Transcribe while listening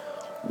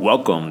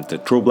Welcome to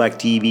Pro Black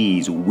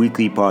TV's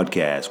weekly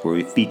podcast where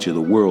we feature the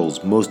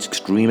world's most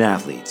extreme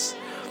athletes.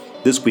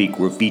 This week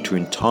we're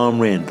featuring Tom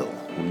Randall,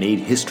 who made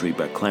history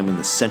by climbing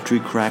the Century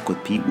Crack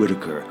with Pete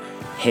Whitaker,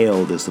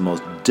 hailed as the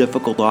most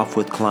difficult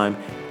off-width climb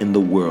in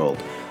the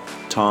world.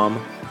 Tom,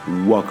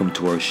 welcome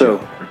to our show.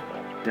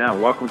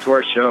 Welcome to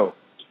our show.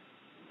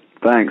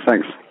 Thanks.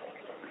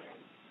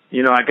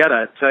 You know, I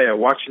gotta tell you,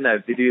 watching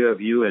that video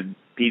of you and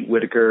Pete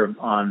Whitaker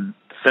on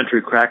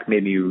Century Crack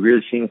made me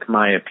really think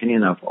my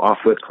opinion of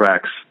off-width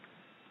cracks.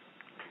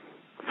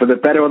 For the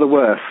better or the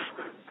worse?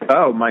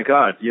 Oh my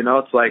God. You know,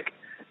 it's like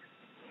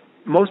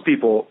most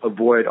people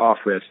avoid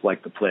off-width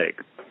like the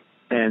plague.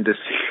 And to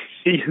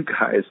see you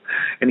guys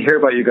and hear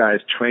about you guys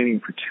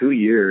training for 2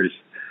 years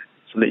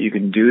so that you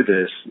can do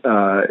this,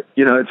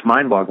 it's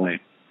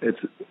mind-boggling. It's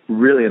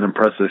really an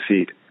impressive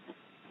feat.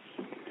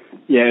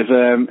 Yeah,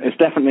 it's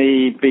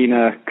definitely been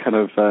a kind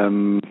of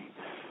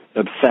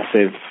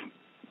obsessive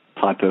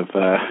type of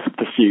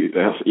pursuit.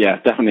 Yeah,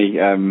 definitely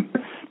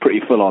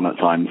pretty full on at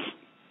times.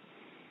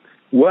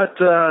 What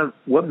drew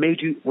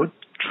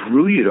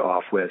you to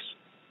off-width?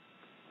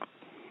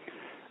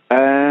 That's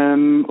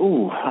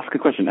a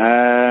good question.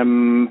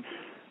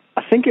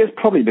 I think it was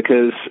probably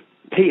because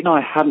Pete and I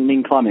hadn't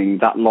been climbing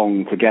that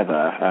long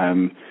together,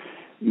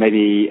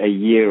 maybe a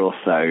year or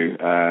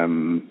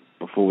so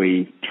before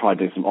we tried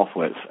doing some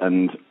off-widths,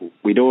 and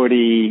we'd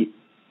already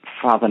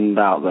fathomed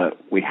out that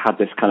we had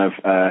this kind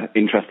of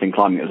interest in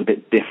climbing. It was a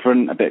bit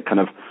different, a bit kind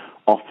of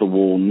off the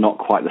wall, not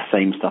quite the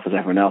same stuff as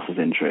everyone else is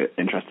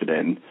interested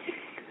in.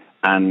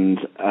 And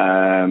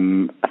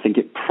I think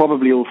it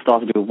probably all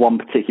started with one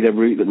particular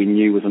route that we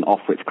knew was an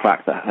off-width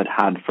crack that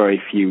had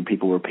very few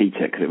people repeat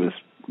it because it was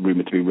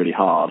rumoured to be really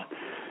hard.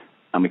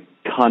 And we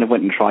kind of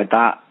went and tried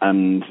that,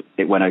 and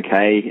it went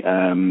okay.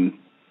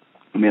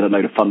 We had a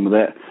load of fun with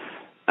it,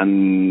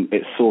 and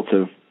it sort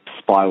of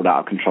spiraled out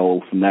of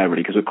control from there,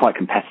 really, because we're quite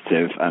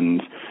competitive,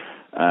 and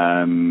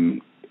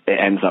it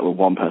ends up with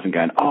one person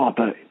going,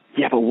 but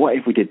what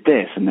if we did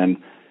this? And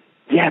then,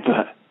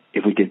 but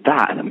if we did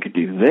that, and then we could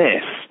do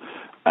this.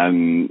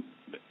 And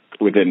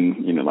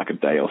within, like a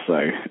day or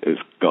so,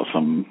 it's got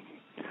some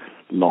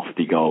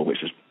lofty goal,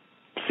 which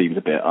seems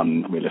a bit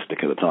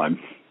unrealistic at the time.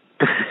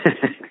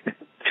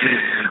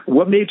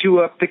 What made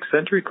you pick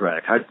Century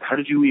Crack? How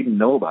did you even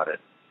know about it?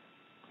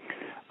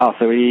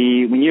 So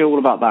we knew all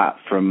about that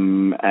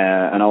from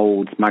an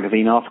old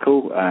magazine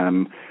article,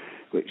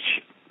 which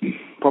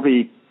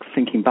probably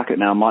thinking back at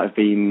now might have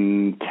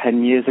been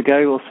 10 years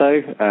ago or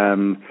so.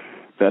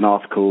 But an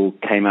article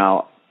came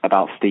out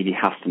about Stevie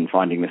Haston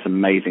finding this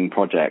amazing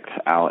project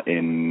out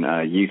in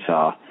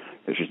Utah,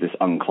 which is this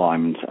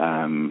unclimbed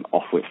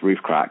off-width roof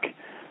crack.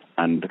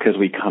 And because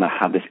we kind of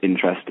had this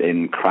interest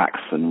in cracks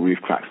and roof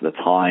cracks at the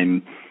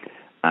time,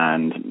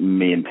 and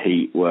me and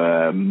Pete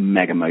were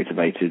mega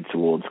motivated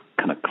towards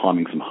kind of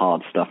climbing some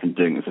hard stuff and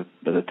doing it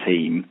as a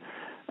team,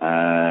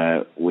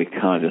 we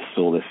kind of just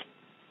saw this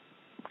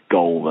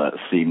goal that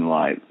seemed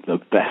like the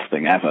best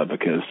thing ever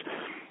because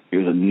it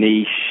was a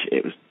niche,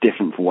 it was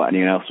different from what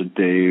anyone else would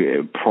do, it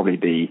would probably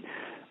be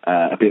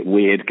a bit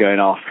weird going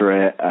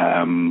after it.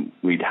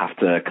 We'd have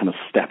to kind of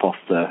step off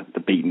the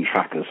beaten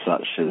track as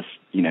such as,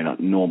 like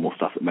normal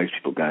stuff that most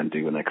people go and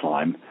do when they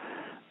climb.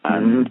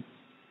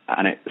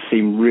 And it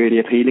seemed really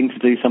appealing to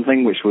do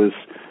something which was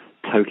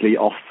totally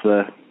off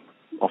the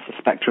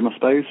spectrum, I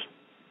suppose.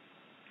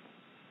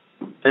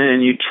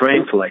 And you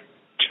trained for like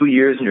 2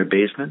 years in your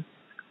basement?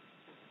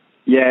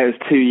 Yeah, it was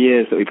 2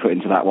 years that we put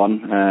into that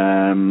one.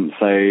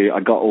 So I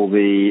got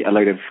a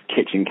load of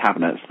kitchen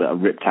cabinets that are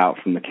ripped out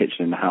from the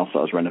kitchen in the house that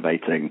I was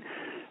renovating,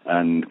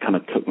 and kind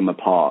of took them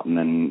apart and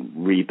then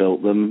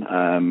rebuilt them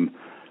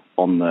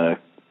on the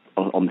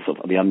sort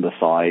of the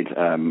underside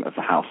of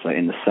the house, so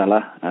in the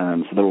cellar.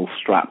 So they're all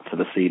strapped to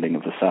the ceiling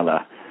of the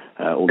cellar.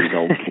 All these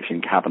old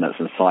kitchen cabinets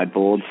and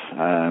sideboards,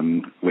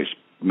 which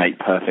make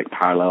perfect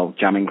parallel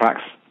jamming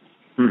cracks.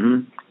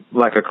 Mm-hmm.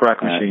 Like a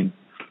crack machine.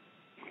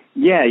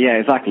 Yeah,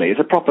 exactly. It's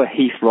a proper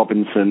Heath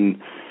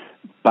Robinson,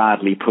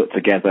 badly put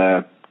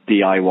together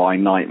DIY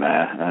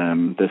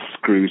nightmare. There's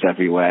screws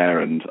everywhere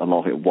and a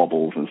lot of it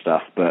wobbles and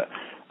stuff. But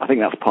I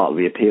think that's part of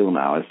the appeal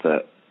now, is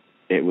that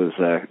it was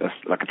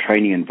like a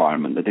training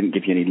environment that didn't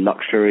give you any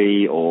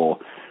luxury or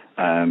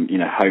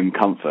home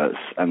comforts,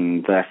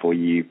 and therefore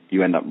you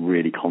end up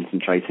really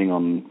concentrating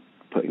on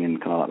putting in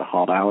kind of like the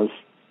hard hours.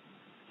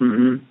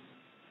 Mm-hmm.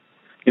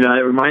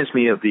 It reminds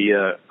me of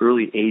the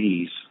early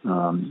 80s.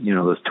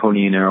 Those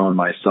Tony and Errol and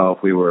myself,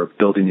 we were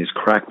building these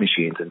crack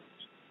machines, and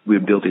we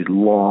would build these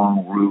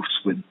long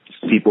roofs with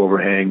steep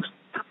overhangs.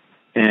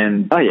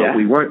 And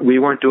we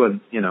weren't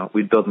doing,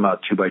 we'd build them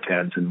out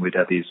 2x10s, and we'd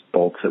have these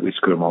bolts that we'd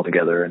screw them all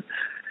together.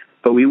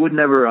 But we would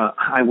never,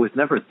 I was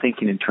never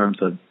thinking in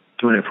terms of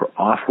doing it for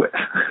off-width.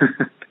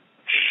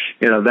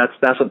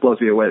 That's what blows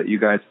me away, that you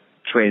guys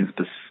train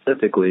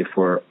specifically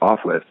for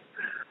off-width.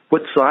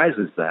 What size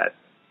is that?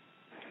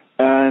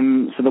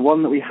 So the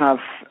one that we have,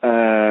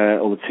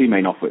 or the two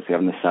main off-widths we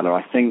have in the cellar,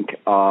 I think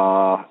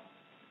are,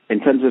 in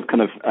terms of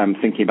kind of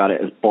thinking about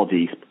it as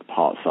body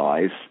part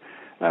size,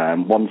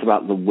 One's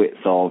about the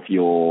width of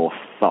your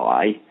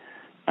thigh,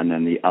 and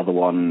then the other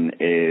one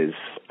is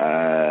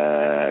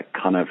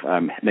kind of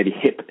maybe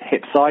hip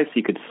size, so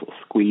you could sort of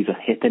squeeze a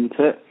hip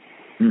into it.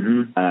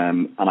 Mm-hmm.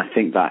 And I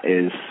think that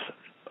is,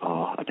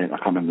 I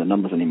can't remember the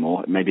numbers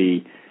anymore.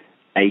 Maybe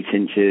 8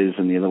 inches,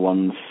 and the other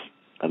one's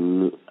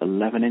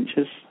 11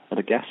 inches, I'd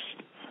have guessed.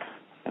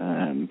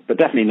 But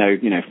definitely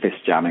no,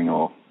 fist jamming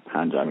or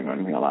hand jamming or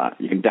anything like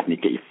that. You can definitely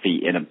get your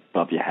feet in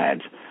above your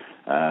head.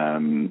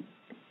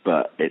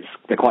 But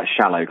they're quite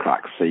shallow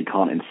cracks, so you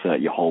can't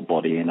insert your whole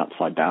body in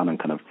upside down and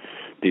kind of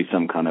do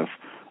some kind of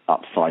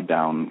upside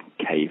down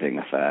caving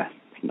affair.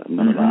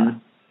 None of that.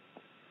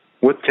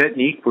 What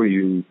technique were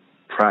you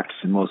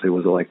practicing mostly?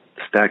 Was it like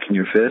stacking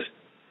your fist?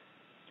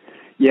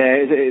 Yeah,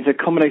 it's a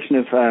combination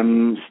of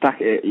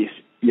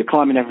you're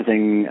climbing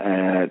everything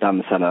down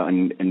the cellar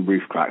in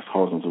roof cracks,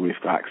 horizontal roof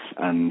cracks,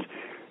 and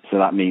so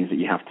that means that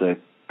you have to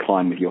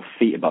climb with your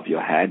feet above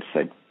your head,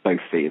 so both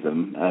feet of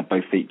them,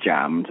 both feet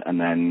jammed, and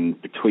then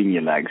between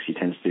your legs you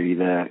tend to do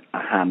either a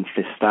hand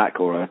fist stack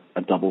or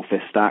a double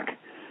fist stack.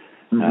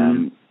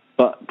 Mm-hmm.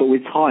 But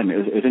with time it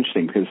was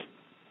interesting, because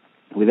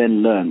we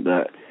then learned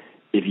that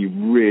if you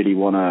really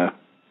want to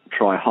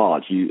try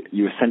hard, you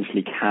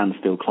essentially can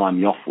still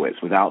climb the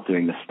offwits without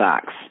doing the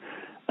stacks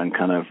and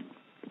kind of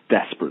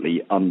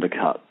desperately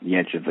undercut the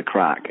edge of the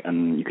crack,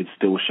 and you could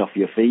still shuffle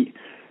your feet.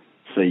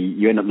 So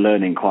you end up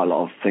learning quite a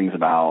lot of things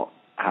about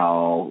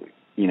how,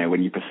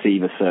 when you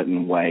perceive a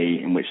certain way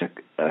in which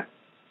a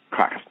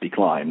crack has to be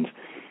climbed,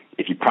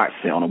 if you practice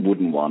it on a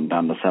wooden one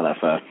down the cellar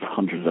for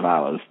hundreds of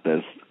hours,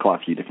 there's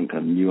quite a few different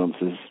kind of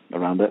nuances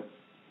around it.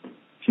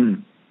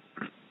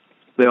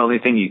 The only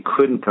thing you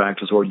couldn't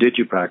practice, or did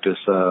you practice,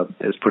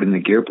 is putting the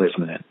gear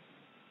placement in?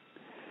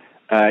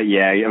 I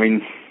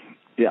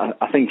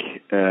think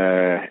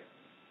the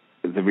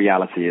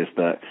reality is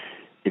that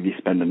if you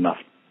spend enough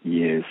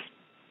years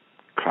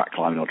crack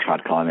climbing or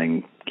trad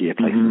climbing, gear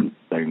placement,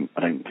 I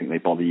don't think they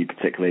bother you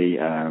particularly.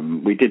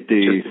 We did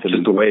do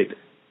just the weight.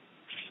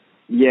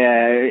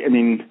 Yeah,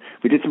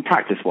 we did some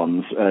practice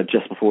ones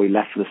just before we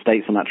left for the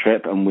States on that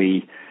trip, and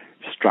we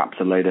strapped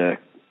a load of,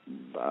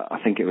 I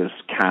think it was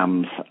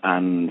cams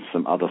and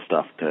some other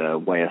stuff to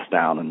weigh us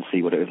down and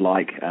see what it was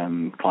like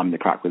climbing the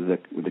crack with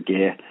the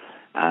gear,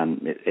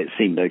 and it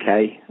seemed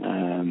okay.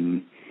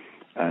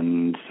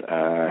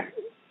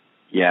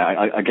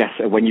 I guess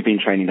when you've been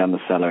training down the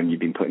cellar and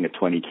you've been putting a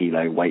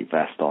 20-kilo weight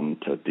vest on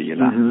to do your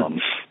laps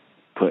on,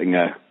 putting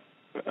I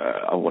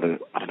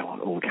don't know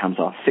what all the cams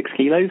are, 6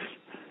 kilos?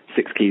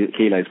 6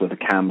 kilos worth of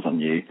cams on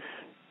you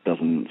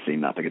doesn't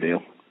seem that big a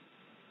deal.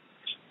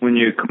 When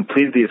you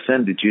completed the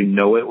ascent, did you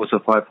know it was a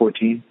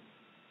 514?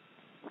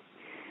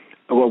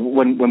 Well,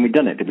 when we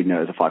done it, did we know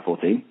it was a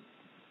 514?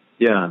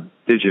 Yeah,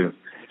 did you?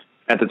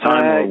 At the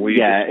time, or were you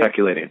just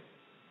speculating?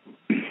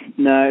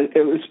 No,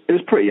 it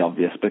was pretty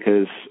obvious,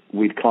 because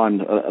we'd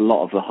climbed a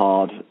lot of the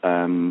hard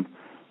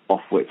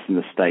offwits in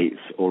the States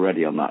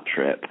already on that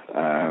trip,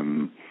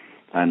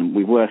 and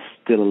we were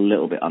still a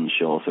little bit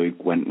unsure, so we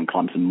went and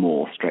climbed some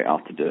more straight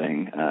after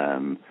doing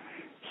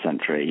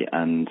Sentry.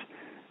 And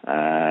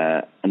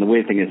the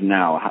weird thing is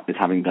now, is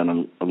having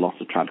done a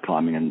lot of trad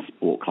climbing and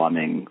sport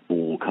climbing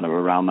all kind of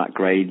around that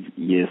grade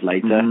years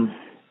later,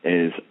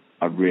 is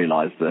I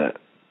realised that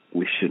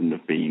we shouldn't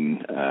have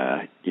been,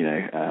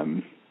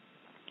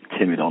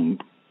 timid on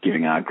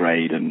giving our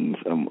grade and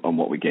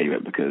what we gave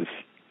it, because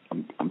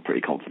I'm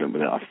pretty confident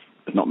with it.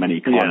 There's not many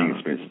climbing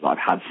experiences that I've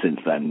had since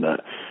then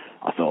that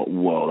I thought,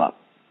 whoa, that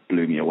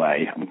blew me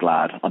away. I'm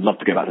glad. I'd love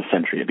to go back to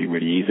Sentry. It'd be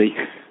really easy.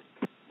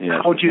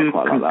 How would you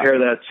compare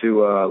that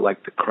to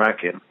like the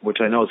Kraken,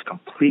 which I know is a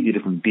completely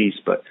different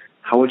beast, but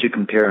how would you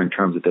compare in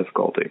terms of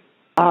difficulty?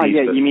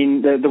 You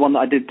mean the one that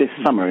I did this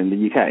summer in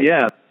the UK?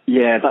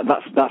 Yeah,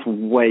 that's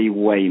way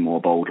more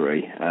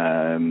bouldery.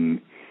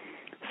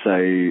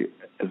 So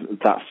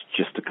that's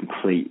just a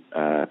complete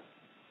kind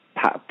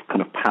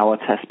of power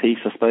test piece,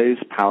 I suppose,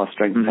 power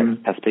strength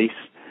test piece.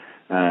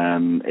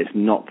 It's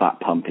not that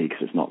pumpy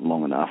because it's not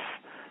long enough.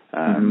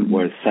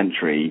 Whereas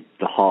Sentry,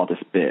 the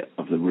hardest bit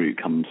of the route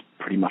comes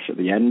pretty much at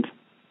the end.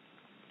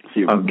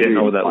 So I'm getting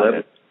over that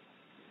lip.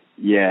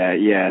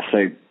 Yeah.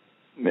 So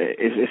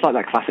it's like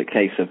that classic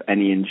case of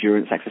any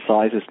endurance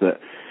exercises that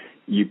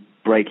you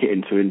break it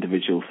into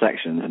individual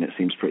sections and it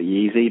seems pretty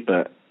easy,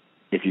 but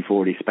if you've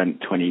already spent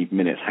 20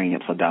 minutes hanging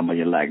upside down by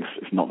your legs,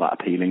 it's not that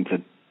appealing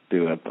to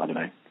do a,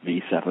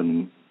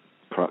 V7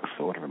 crux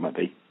or whatever it might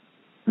be.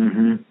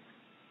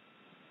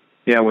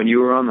 Yeah, when you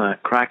were on the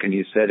Kraken,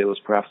 you said it was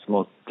perhaps the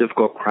most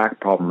difficult crack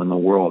problem in the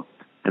world,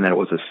 and that it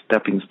was a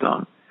stepping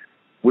stone.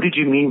 What did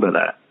you mean by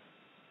that?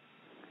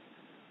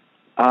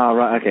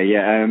 Right, okay,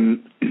 yeah.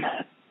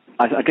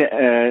 I get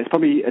it's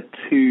probably a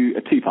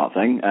two-part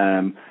thing.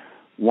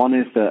 One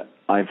is that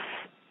I've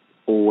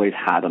always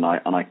had, and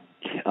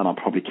I'll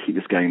probably keep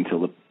this going until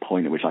the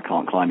point at which I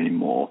can't climb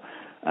anymore,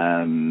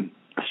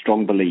 a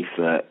strong belief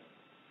that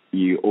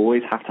you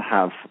always have to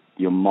have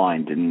your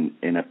mind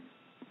in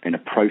a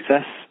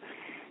process,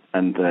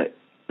 and that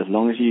as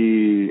long as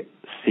you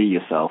see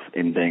yourself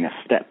in being a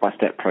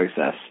step-by-step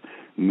process,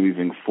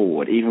 moving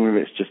forward, even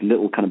if it's just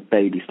little kind of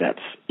baby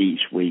steps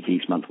each week,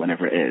 each month,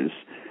 whenever it is,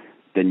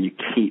 then you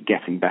keep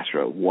getting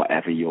better at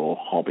whatever your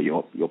hobby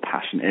or your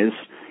passion is.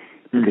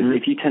 Because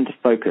if you tend to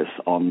focus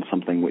on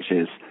something which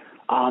is,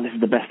 this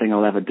is the best thing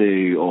I'll ever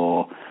do,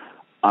 or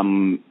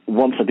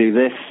once I do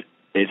this,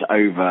 it's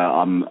over,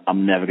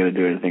 I'm never going to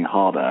do anything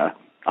harder,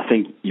 I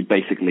think you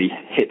basically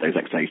hit those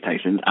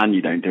expectations and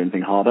you don't do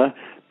anything harder.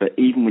 But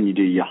even when you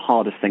do your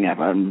hardest thing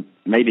ever, and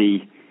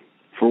maybe,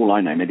 for all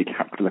I know, maybe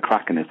the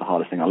Kraken is the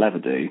hardest thing I'll ever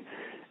do,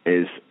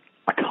 is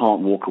I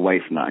can't walk away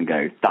from that and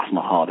go, that's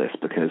my hardest,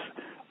 because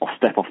I'll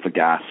step off the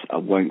gas, I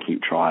won't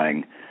keep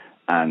trying,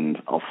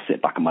 and I'll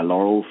sit back on my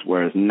laurels.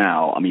 Whereas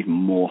now I'm even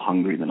more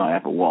hungry than I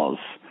ever was,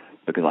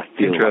 because I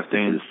feel like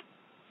this is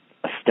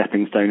a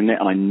stepping stone in it,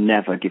 and I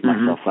never give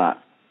myself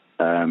that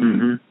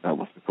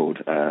what's it called,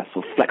 sort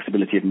of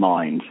flexibility of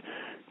mind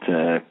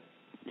to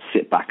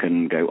sit back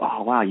and go,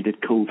 oh wow, you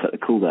did cool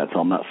there,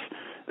 Tom, that's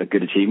a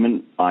good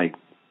achievement. I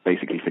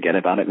basically forget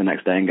about it the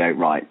next day and go,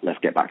 right, let's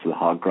get back to the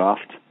hard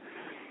graft.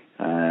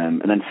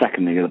 And then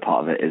secondly, the other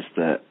part of it is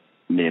that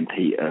me and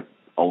Pete are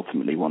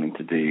ultimately wanting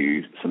to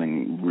do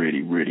something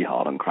really, really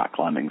hard on crack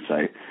climbing. So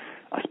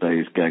I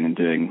suppose going and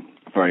doing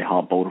a very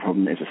hard boulder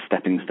problem is a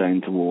stepping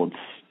stone towards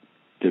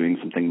doing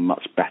something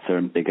much better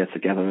and bigger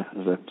together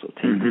as a sort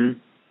of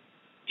team.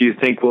 Do you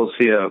think we'll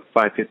see a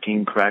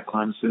 515 crack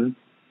climb soon?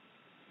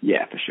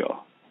 Yeah, for sure.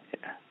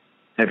 Yeah.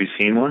 Have you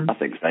seen one? I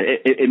think so.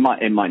 It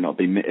might not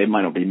be me. It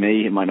might not be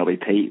me. It might not be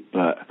Pete.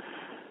 But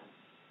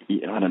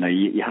I don't know.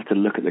 You have to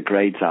look at the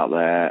grades out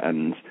there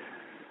and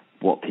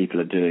what people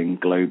are doing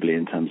globally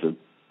in terms of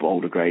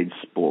boulder grades,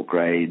 sport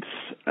grades,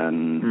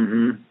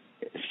 and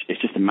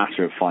it's just a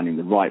matter of finding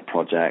the right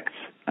project,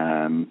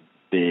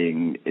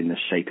 being in the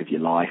shape of your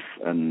life,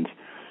 and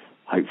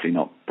hopefully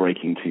not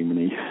breaking too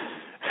many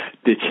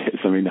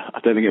digits. I mean, I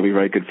don't think it'll be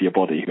very good for your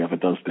body, whoever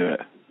does do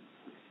it.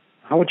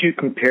 How would you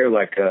compare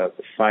like a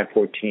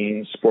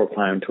 514 sport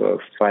climb to a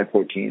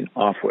 514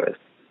 off-width?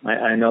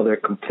 I know they're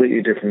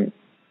completely different,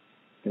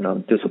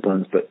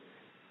 disciplines, but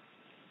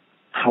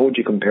how would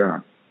you compare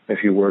them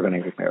if you were going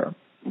to compare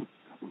them?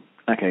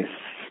 Okay,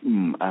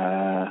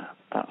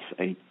 that's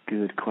a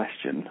good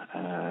question.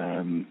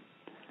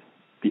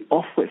 The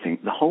off-width thing,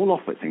 the whole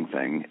off-width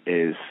thing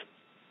is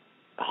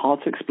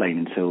hard to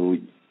explain until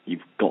you've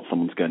got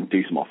someone to go and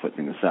do some off-width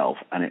thing yourself.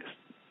 And it's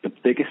the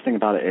biggest thing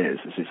about it is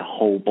it's a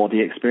whole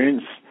body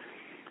experience.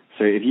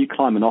 So if you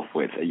climb an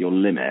off-width at your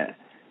limit,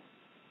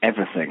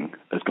 everything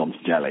has gone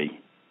to jelly.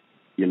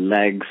 Your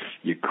legs,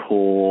 your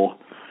core,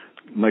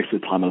 most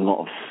of the time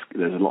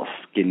there's a lot of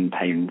skin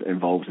pain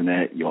involved in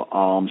it, your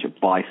arms, your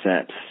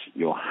biceps,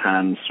 your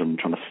hands from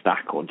trying to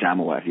stack or jam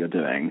or whatever you're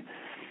doing.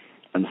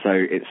 And so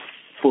it's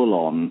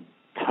full-on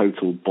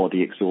total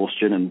body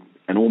exhaustion,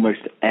 and almost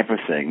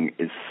everything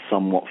is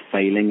somewhat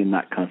failing in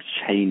that kind of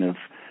chain of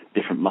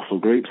different muscle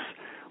groups.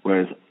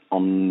 Whereas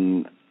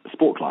on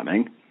sport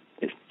climbing,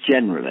 it's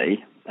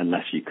generally,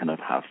 unless you kind of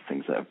have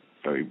things that are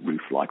very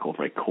roof-like or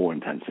very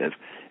core-intensive,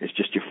 it's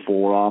just your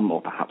forearm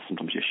or perhaps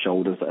sometimes your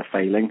shoulders that are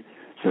failing.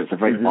 So it's a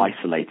very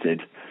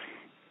isolated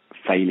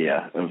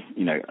failure of,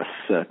 a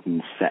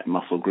certain set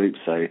muscle group.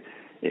 So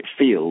it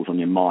feels on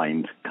your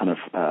mind kind of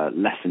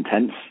less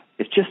intense.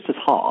 It's just as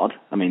hard.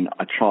 I mean,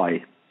 I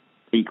try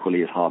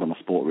equally as hard on a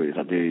sport route as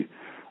I do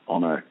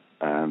on a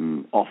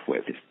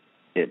off-width.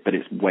 But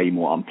it's way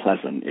more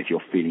unpleasant if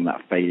you're feeling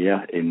that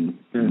failure in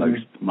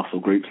most muscle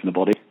groups in the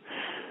body.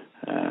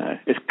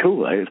 It's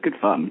cool, though. It's good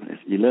fun.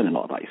 You learn a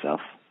lot about yourself.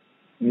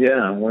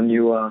 Yeah, when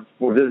you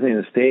were visiting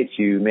the States,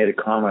 you made a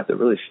comment that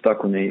really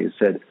stuck with me. You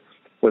said,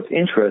 what's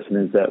interesting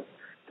is that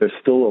they're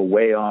still a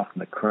way off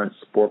from the current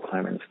sport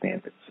climbing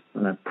standards.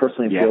 And I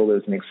personally feel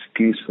there's an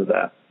excuse for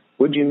that.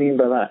 What do you mean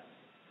by that?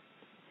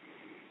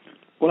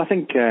 Well, I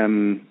think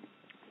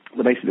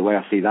basically the way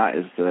I see that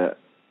is that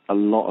a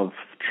lot of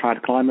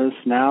trad climbers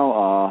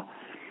now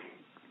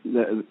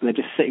they're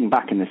just sitting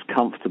back in this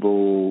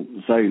comfortable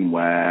zone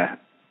where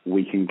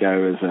we can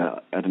go as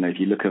I don't know, if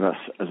you look at us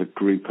as a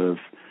group of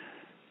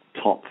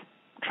top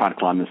trad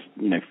climbers,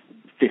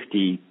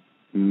 50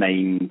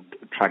 main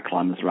trad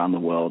climbers around the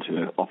world who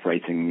are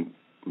operating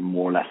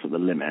more or less at the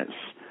limits,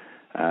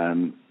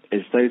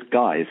 is those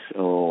guys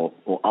or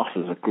us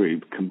as a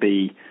group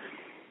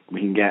we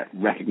can get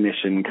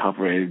recognition,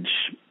 coverage,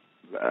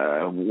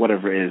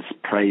 whatever it is,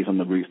 praise on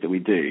the routes that we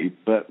do.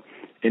 But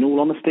in all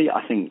honesty,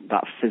 I think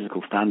that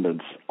physical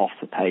standard's off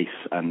the pace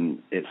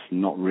and it's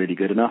not really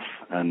good enough.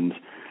 And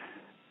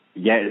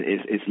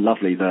it's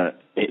lovely that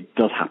it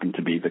does happen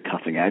to be the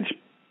cutting edge,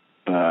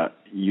 but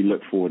you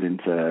look forward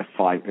into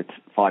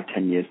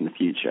 5-10 years in the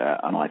future,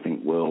 and I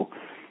think we'll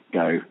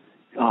go,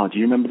 do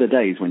you remember the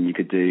days when you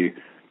could do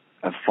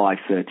a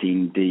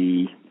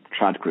 513D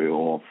trad crew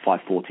or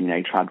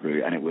 514A trad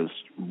route, and it was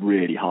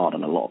really hard,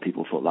 and a lot of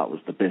people thought that was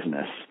the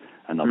business,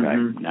 and they'll go,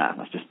 nah,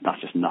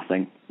 that's just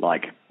nothing.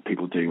 Like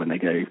people do when they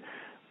go,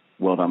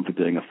 well done for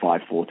doing a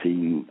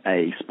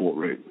 514A sport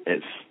route.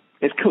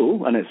 It's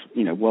cool and it's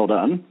well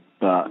done,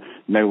 but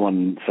no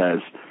one says,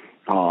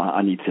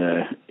 I need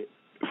to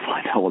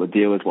find out what the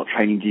deal is. What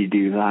training do you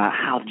do that?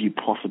 How do you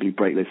possibly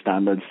break those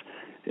standards?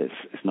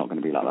 It's not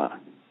going to be like that.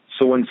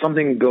 So when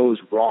something goes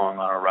wrong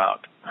on a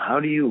route, how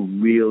do you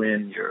reel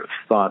in your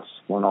thoughts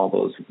when all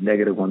those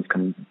negative ones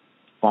come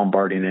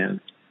bombarding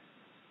in?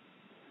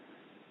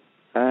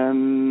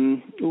 How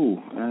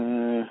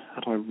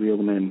do I reel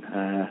them in?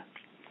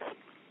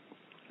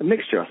 A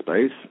mixture, I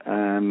suppose.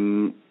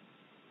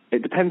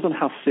 It depends on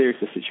how serious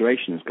the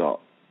situation has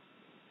got,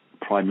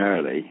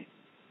 primarily.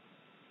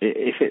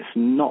 If it's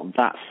not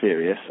that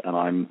serious and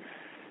I'm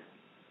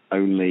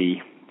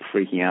only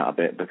freaking out a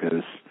bit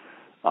because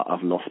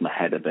I've lost my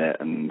head a bit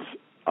and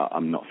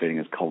I'm not feeling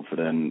as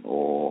confident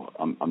or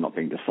I'm not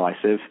being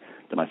decisive,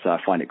 then I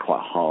find it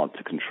quite hard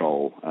to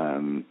control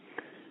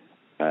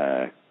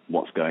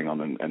what's going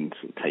on and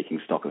taking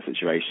stock of the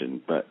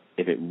situation. But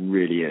if it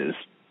really is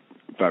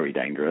very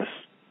dangerous,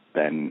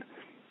 then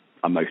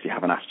I mostly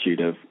have an attitude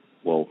of,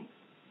 well,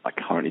 I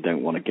currently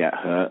don't want to get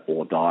hurt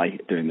or die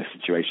during this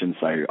situation,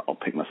 so I'll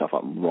pick myself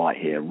up right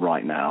here,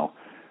 right now,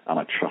 and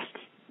I trust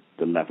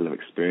the level of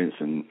experience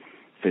and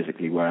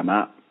physically where I'm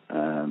at.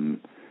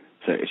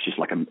 So it's just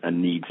like a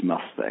needs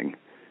must thing.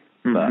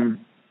 Mm-hmm. But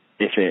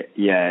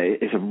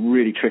it's a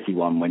really tricky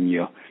one when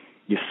you're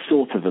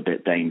sort of a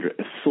bit dangerous,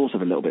 sort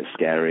of a little bit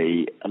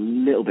scary, a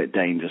little bit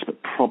dangerous,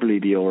 but probably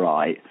be all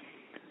right.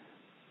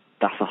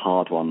 That's a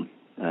hard one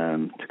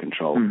to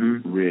control,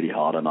 really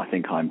hard. And I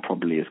think I'm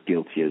probably as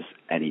guilty as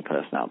any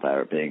person out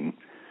there at being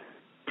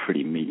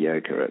pretty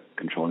mediocre at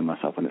controlling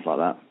myself when it's like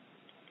that.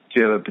 Do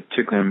you have a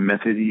particular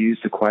method you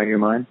use to quiet your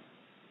mind?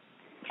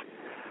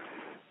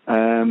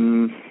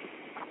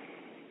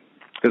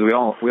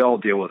 Because we all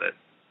deal with it,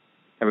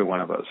 every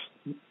one of us.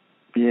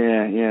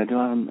 Yeah.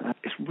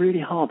 It's really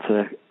hard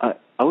to. I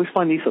always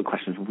find these sort of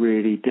questions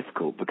really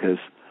difficult because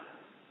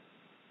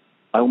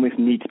I almost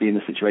need to be in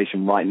the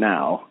situation right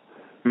now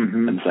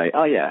and say,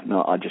 "Oh yeah,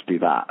 no, I just do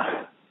that,"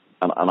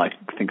 and I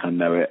think I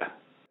know it.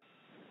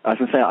 I was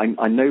going to say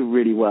I know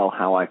really well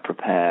how I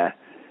prepare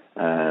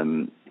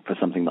for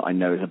something that I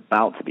know is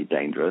about to be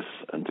dangerous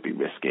and to be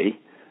risky,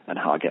 and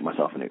how I get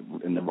myself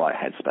in the right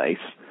headspace.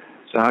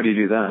 So how do you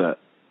do that?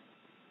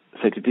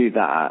 So to do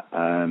that,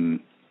 I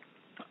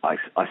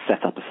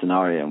set up a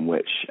scenario in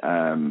which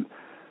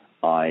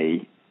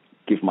I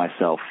give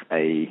myself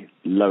a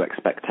low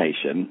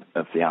expectation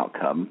of the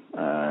outcome.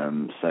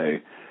 So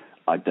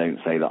I don't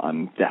say that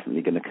I'm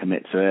definitely going to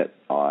commit to it.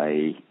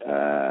 I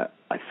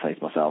say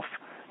to myself,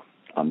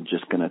 I'm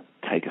just going to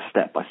take a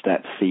step by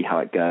step, see how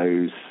it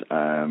goes,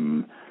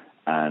 and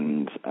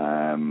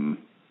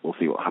we'll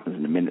see what happens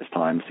in a minute's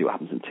time, see what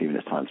happens in 2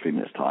 minutes' time, 3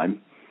 minutes'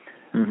 time.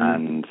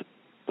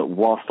 But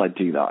whilst I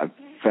do that, I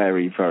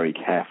very, very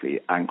carefully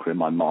anchor in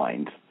my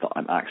mind that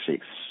I'm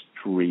actually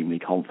extremely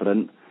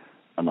confident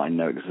and I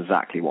know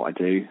exactly what I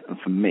do. And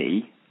for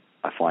me,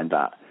 I find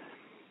that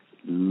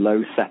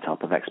low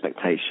setup of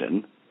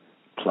expectation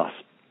plus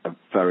a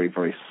very,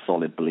 very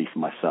solid belief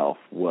in myself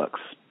works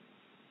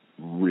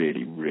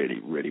really, really,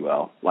 really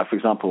well. Like, for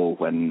example,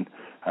 when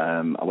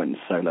I went and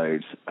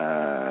soloed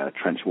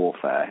trench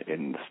warfare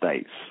in the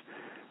States,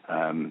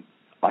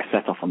 I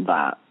set off on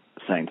that,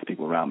 saying to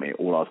people around me,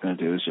 all I was going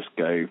to do is just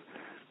go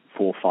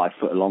 4 or 5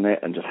 foot along it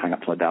and just hang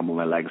upside down with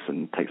my legs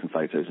and take some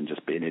photos and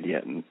just be an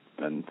idiot and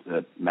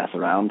mess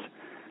around.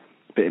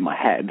 But in my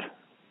head,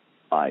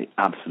 I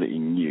absolutely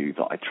knew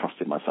that I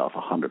trusted myself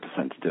 100%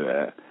 to do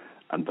it,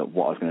 and that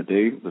what I was going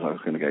to do was I was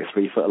going to go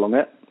 3 foot along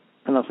it,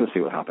 and I was going to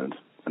see what happened.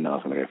 And then I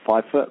was going to go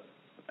 5 foot,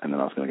 and then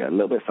I was going to go a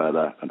little bit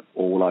further, and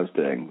all I was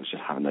doing was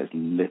just having those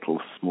little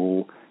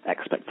small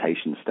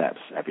expectation steps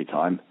every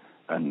time,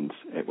 and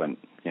it went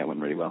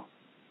really well.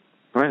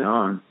 Right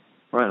on.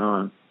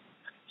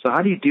 So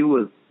how do you deal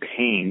with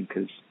pain?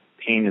 Because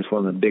pain is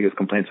one of the biggest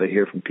complaints I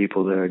hear from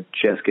people that are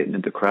just getting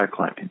into crack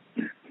climbing.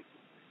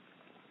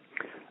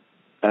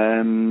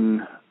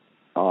 How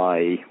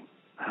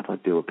do I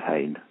deal with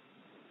pain?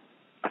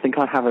 I think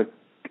I have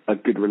a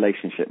good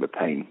relationship with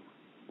pain.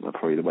 That's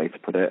probably the way to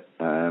put it.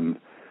 Do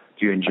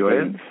you enjoy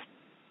it?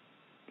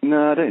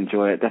 No, I don't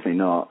enjoy it. Definitely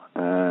not.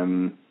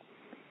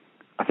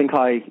 I think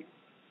I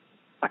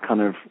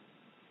kind of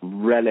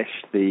relish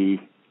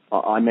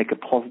I make a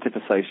positive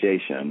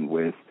association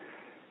with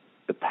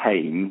the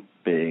pain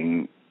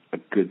being a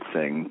good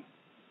thing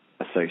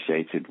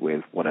associated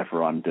with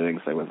whatever I'm doing.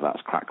 So whether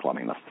that's crack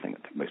climbing, that's the thing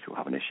that most people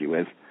have an issue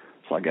with.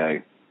 So I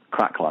go,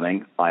 crack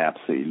climbing, I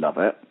absolutely love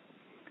it.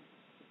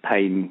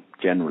 Pain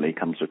generally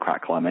comes with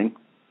crack climbing,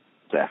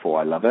 therefore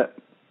I love it.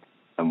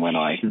 And when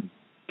I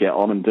get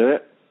on and do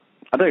it,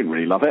 I don't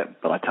really love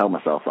it, but I tell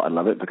myself that I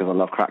love it because I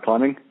love crack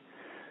climbing.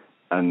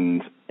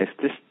 And it's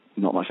just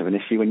not much of an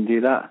issue when you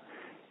do that.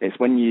 It's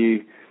when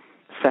you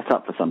set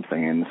up for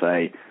something and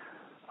say,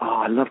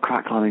 oh, I love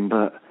crack climbing,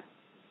 but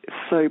it's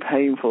so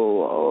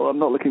painful. Oh, I'm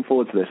not looking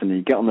forward to this. And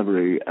you get on the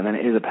route, and then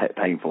it is a bit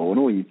painful. And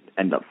all you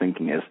end up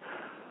thinking is,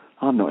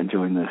 I'm not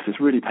enjoying this. It's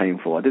really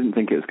painful. I didn't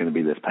think it was going to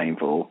be this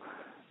painful.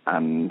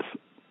 And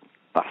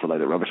that's a load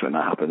of rubbish when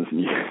that happens,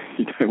 and you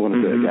don't want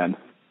to do it again.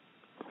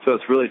 So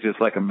it's really just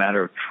like a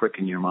matter of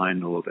tricking your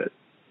mind a little bit.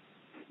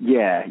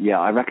 Yeah.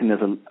 I reckon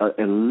there's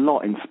a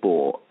lot in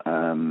sport.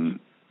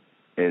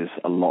 Is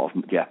a lot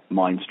of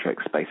mind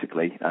tricks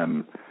basically.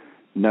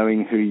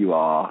 Knowing who you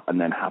are and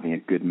then having a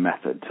good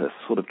method to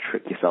sort of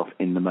trick yourself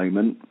in the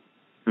moment.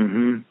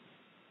 Mm-hmm.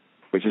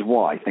 Which is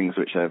why things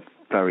which are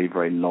very,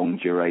 very long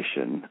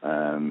duration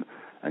and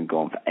go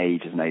on for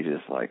ages and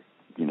ages, like,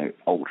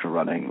 ultra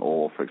running,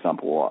 or, for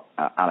example, what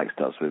Alex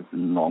does with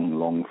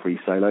long free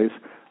solos,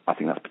 I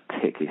think that's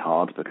particularly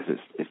hard because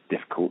it's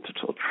difficult to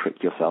sort of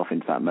trick yourself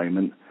into that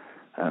moment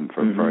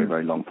for a very,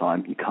 very long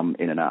time. You come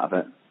in and out of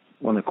it.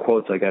 One of the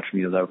quotes I got from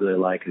you that I really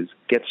like is,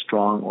 "Get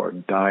strong or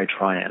die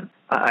trying."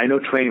 I know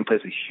training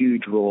plays a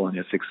huge role in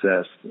your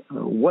success.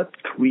 What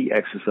 3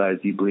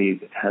 exercises do you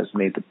believe has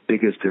made the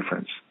biggest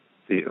difference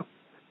for you?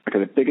 Okay,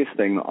 the biggest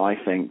thing that I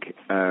think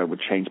would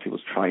change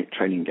people's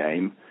training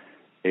game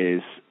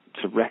is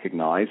to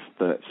recognize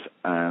that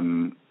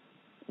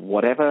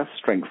whatever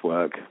strength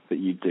work that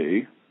you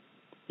do,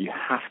 you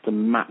have to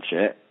match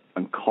it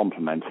and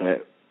complement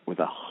it with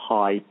a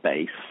high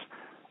base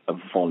of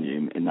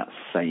volume in that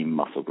same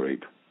muscle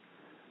group.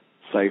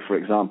 So, for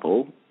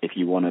example, if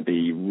you want to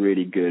be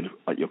really good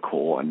at your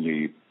core and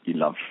you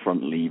love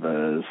front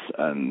levers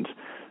and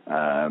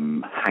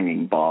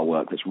hanging bar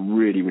work that's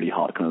really, really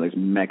hard, kind of those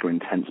mega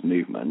intense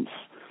movements,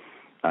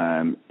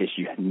 is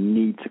you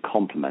need to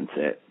complement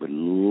it with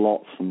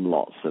lots and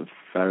lots of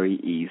very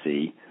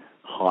easy,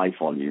 high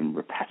volume,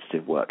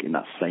 repetitive work in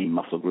that same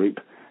muscle group.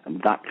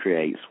 And that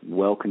creates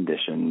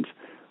well-conditioned,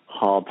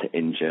 hard to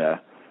injure,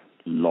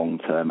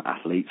 long-term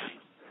athletes.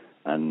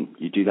 And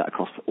you do that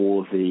across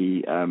all of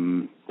the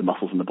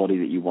muscles in the body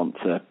that you want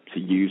to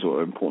use or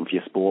are important for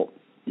your sport.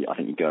 I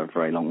think you go a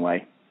very long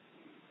way.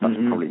 That's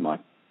probably my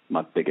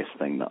biggest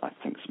thing that I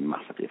think has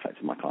massively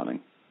affected my climbing.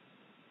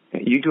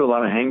 You do a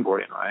lot of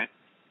hangboarding, right?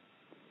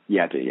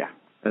 Yeah, I do, yeah.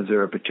 Is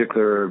there a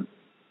particular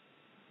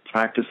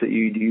practice that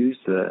you'd use?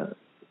 Are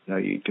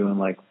you doing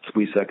like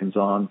 3 seconds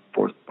on,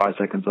 5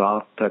 seconds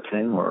off type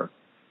thing, or?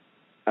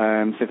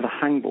 So for the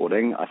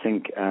hangboarding, I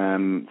think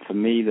for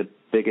me the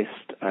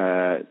biggest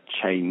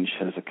change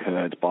has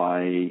occurred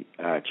by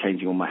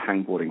changing all my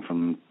hangboarding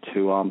from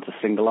 2-arm to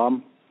single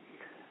arm,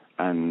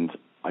 and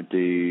I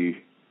do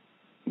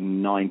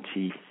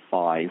 95%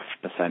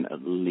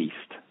 at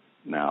least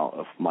now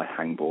of my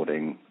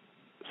hangboarding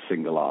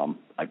single arm.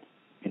 I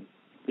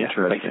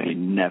basically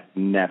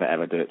never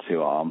ever do it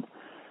 2-arm.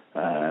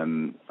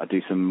 I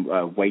do some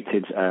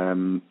weighted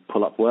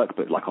pull-up work,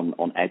 but like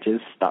on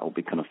edges, that will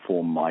be kind of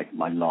form my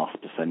last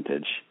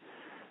percentage.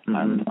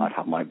 And I'd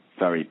have my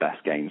very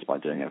best gains by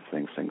doing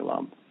everything single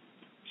arm.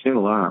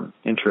 Single arm,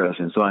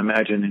 interesting. So I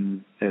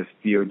imagine if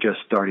you're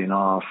just starting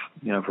off,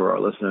 for our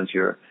listeners,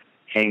 you're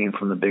hanging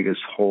from the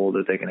biggest hole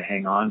that they can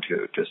hang on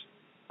to, just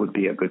would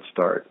be a good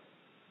start.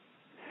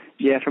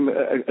 Yeah, from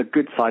a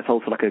good side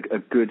hole, so like a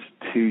good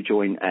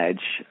 2-joint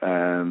edge,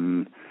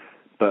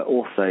 but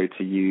also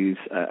to use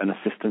an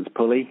assistance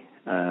pulley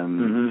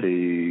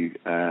to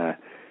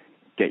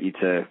get you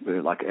to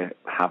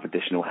have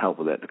additional help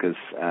with it, because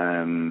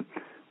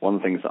one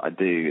of the things that I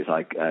do is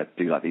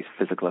do like these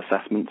physical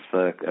assessments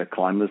for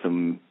climbers,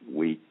 and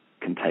we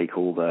can take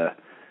all the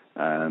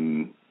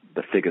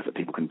figures that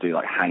people can do,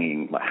 like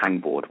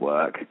hangboard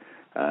work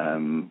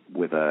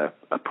with a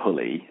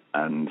pulley,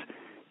 and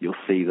you'll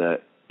see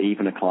that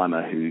even a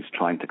climber who's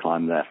trying to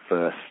climb their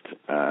first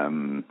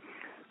 512A,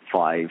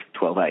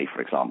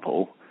 for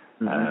example,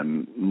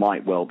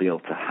 might well be able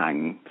to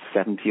hang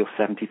 70 or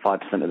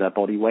 75% of their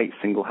body weight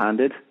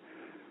single-handed.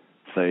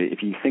 So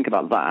if you think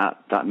about that,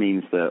 that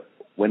means that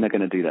when they're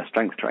going to do their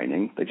strength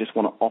training, they just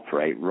want to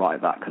operate right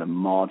at that kind of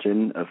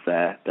margin of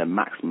their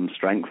maximum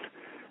strength.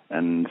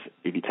 And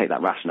if you take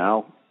that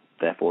rationale,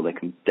 therefore they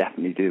can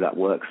definitely do that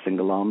work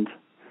single-armed.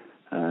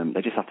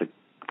 They just have to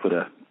put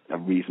a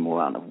reasonable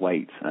amount of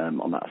weight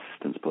on that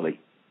assistance pulley.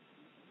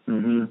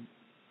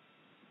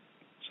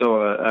 So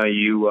are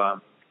you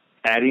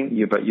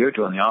adding? But you're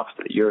doing the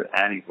opposite. You're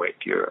adding weight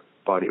to your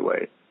body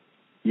weight.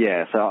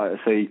 Yeah. So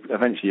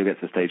eventually you'll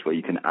get to the stage where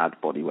you can add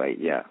body weight.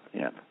 Yeah.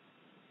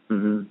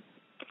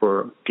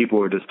 For people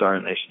who are just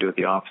starting, they should do it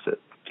the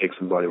opposite. Take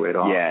some body weight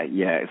off.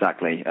 Yeah,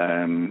 exactly.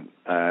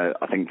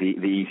 I think the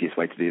easiest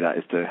way to do that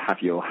is to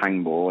have your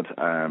hangboard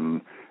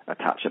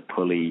attach a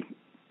pulley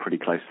pretty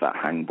close to that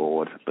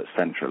hangboard, but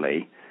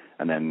centrally,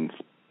 and then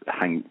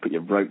put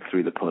your rope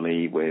through the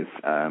pulley with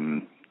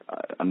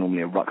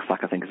normally a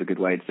rucksack. I think is a good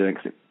way to do it,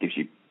 because it gives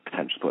you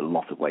potential to put a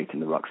lot of weight in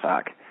the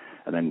rucksack,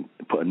 and then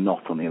put a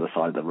knot on the other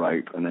side of the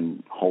rope, and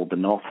then hold the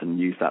knot and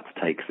use that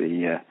to take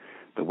the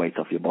weight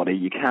off your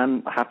body.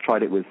 I have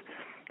tried it with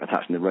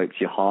attaching the rope to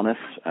your harness,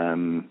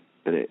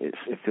 but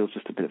it feels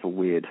just a bit of a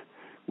weird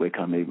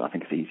kind of movement. I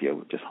think it's easier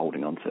with just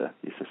holding on to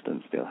the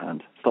assistance with the other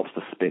hand. Stops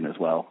the spin as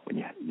well when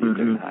you're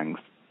doing hangs.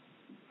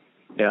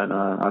 Yeah,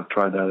 no, I've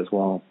tried that as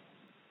well.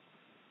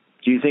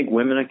 Do you think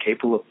women are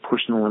capable of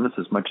pushing the limits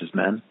as much as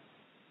men?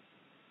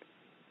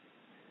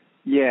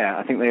 Yeah,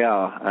 I think they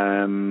are.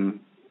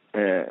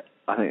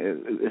 I think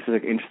this is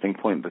an interesting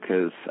point,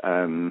 because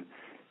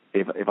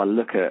if I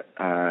look at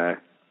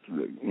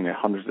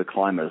hundreds of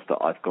climbers that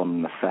I've gone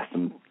and assessed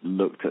and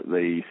looked at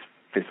these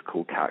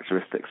physical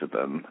characteristics of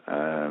them.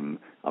 I'm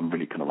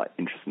really kind of like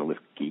interested in all this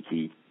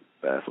geeky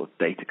sort of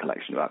data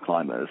collection about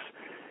climbers.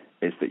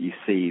 Is that you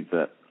see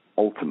that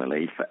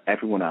ultimately for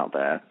everyone out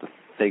there,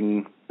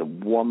 the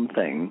one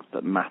thing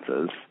that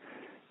matters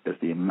is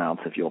the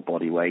amount of your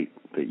body weight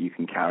that you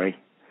can carry.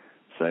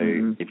 So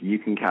if you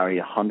can carry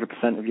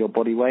 100% of your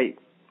body weight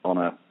on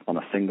a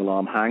single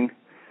arm hang,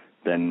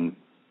 then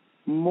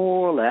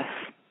more or less,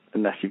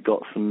 unless you've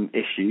got some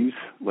issues,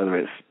 whether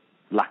it's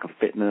lack of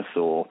fitness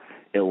or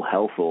ill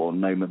health or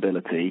no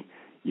mobility,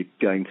 you're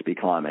going to be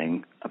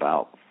climbing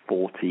about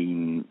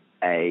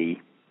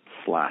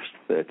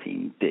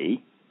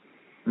 14A/13D.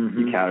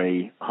 You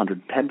carry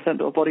 110%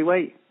 of body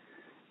weight,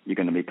 you're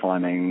going to be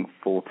climbing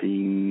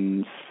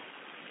 14CD.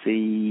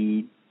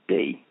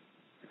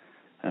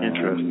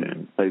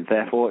 Interesting. So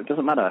therefore, it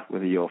doesn't matter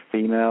whether you're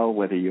female,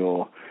 whether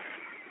you're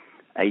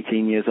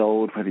 18 years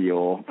old, whether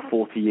you're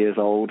 40 years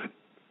old.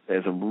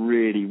 There's a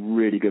really,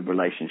 really good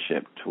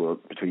relationship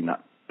between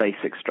that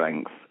basic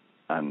strength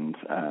and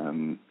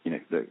the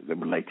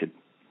related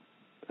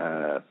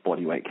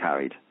body weight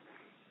carried.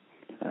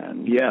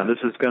 And, this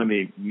is going to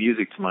be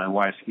music to my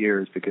wife's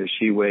ears because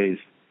she weighs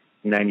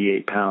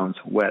 98 pounds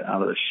wet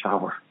out of the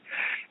shower.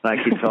 And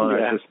I keep telling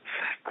her,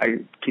 I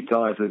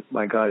said,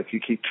 my God, if you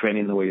keep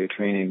training the way you're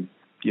training,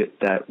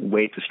 that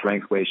weight to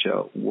strength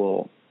ratio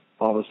will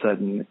all of a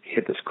sudden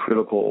hit this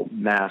critical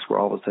mass where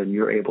all of a sudden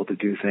you're able to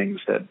do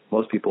things that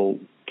most people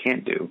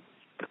can't do.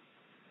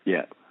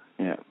 Yeah.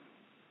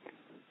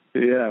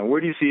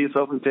 Where do you see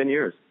yourself in 10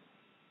 years?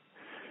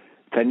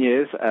 10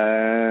 years.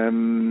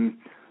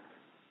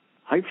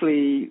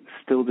 Hopefully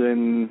still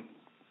doing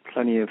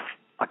plenty of,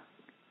 I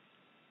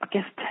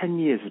guess 10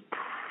 years is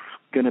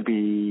going to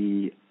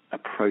be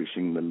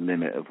approaching the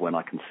limit of when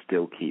I can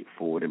still keep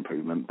forward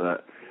improvement,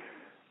 but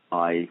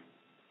I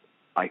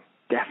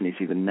definitely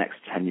see the next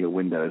 10-year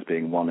window as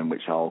being one in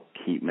which I'll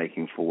keep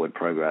making forward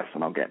progress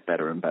and I'll get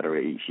better and better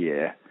each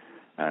year.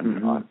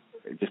 And I'm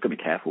just got to be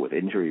careful with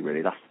injury,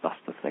 really. That's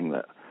the thing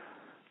that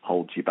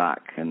holds you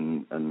back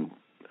and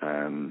sort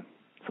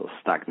of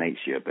stagnates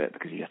you a bit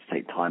because you have to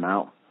take time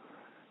out.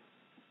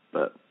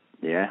 But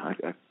yeah,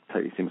 I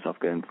totally see myself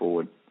going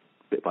forward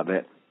bit by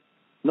bit.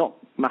 Not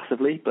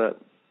massively, but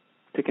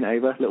ticking it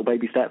over, little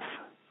baby steps.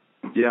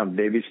 Yeah,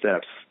 baby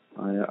steps.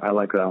 I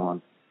like that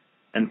one.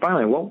 And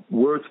finally, what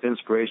words of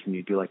inspiration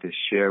would you like to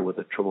share with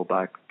the triple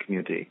black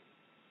community?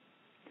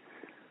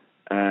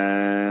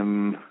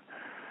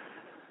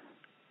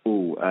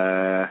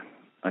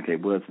 Okay,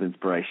 words of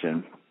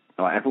inspiration.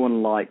 All right,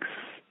 everyone likes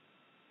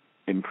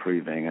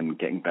improving and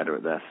getting better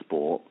at their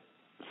sport.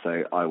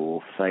 So I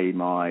will say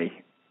my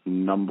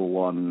number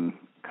one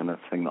kind of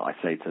thing that I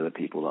say to the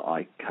people that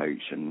I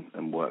coach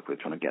and work with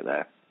trying to get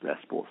their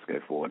sports to go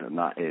forward, and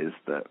that is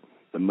that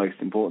the most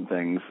important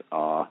things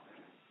are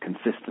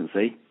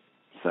consistency.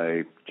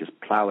 So just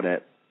plow at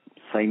it,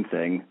 same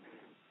thing.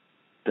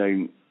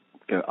 Don't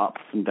go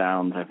ups and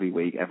downs every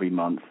week, every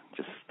month.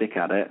 Just stick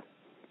at it.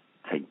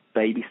 Take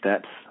baby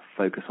steps,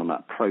 focus on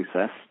that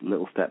process,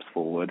 little steps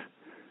forward,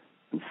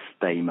 and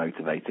stay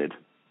motivated.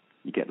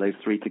 You get those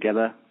three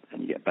together,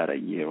 and you get better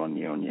year on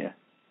year on year.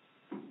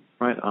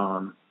 Right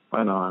on.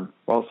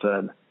 Well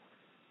said.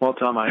 Well,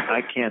 Tom,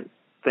 I can't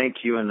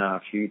thank you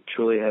enough. You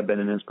truly have been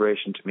an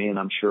inspiration to me, and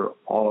I'm sure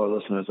all our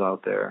listeners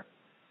out there.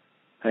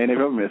 Hey, no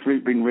problem. It's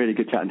been really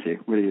good chatting to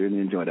you. Really, really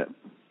enjoyed it.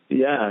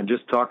 Yeah,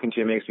 just talking to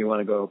you makes me want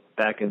to go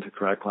back into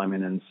crack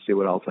climbing and see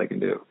what else I can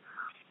do.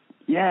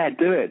 Yeah,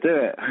 do it.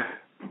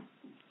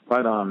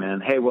 Right on, man.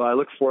 Hey, well, I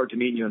look forward to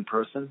meeting you in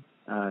person.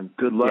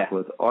 Good luck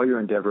with all your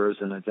endeavors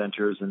and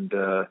adventures. And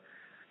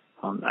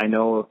I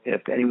know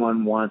if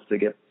anyone wants to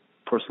get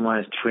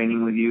personalized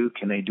training with you,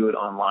 can they do it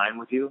online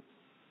with you?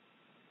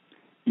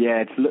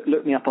 Yeah,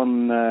 look me up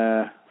on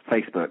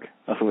Facebook.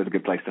 That's always a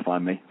good place to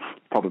find me.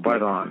 Probably.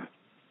 Right on.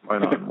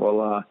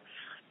 Well,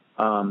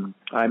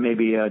 I may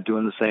be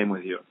doing the same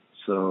with you.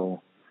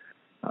 So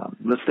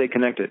let's stay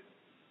connected.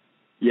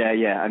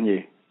 Yeah, and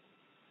you.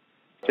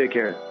 Take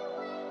care.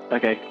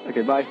 Okay,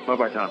 bye.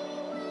 Bye-bye, Tom.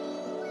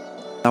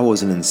 That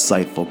was an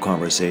insightful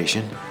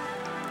conversation.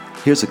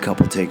 Here's a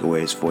couple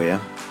takeaways for you.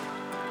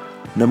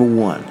 Number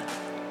 1,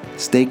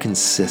 stay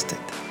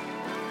consistent.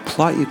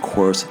 Plot your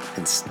course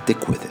and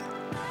stick with it,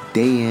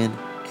 day in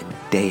and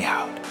day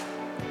out,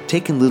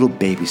 taking little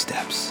baby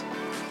steps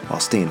while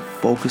staying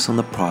focused on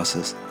the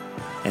process,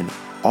 and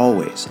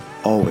always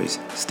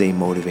stay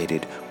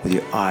motivated with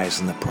your eyes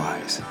on the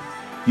prize.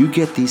 You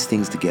get these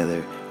things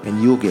together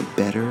and you'll get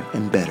better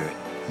and better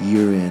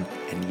year in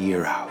and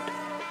year out.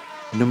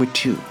 Number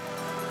 2,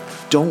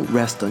 don't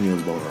rest on your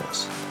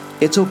laurels.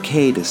 It's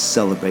okay to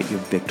celebrate your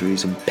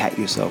victories and pat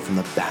yourself on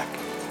the back.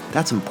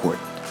 That's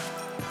important.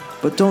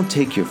 But don't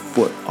take your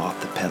foot off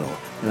the pedal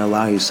and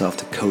allow yourself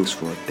to coast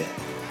for a bit.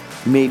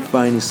 You may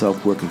find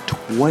yourself working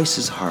twice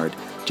as hard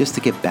just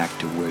to get back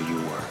to where you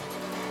were.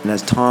 And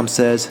as Tom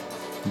says,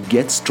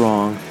 get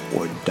strong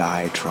or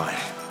die trying.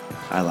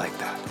 I like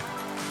that.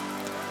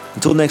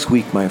 Until next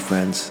week, my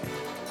friends,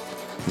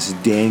 this is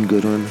Dan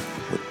Goodwin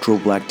with Pro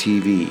Black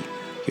TV,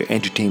 your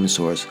entertainment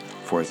source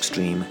for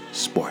extreme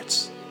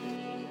sports.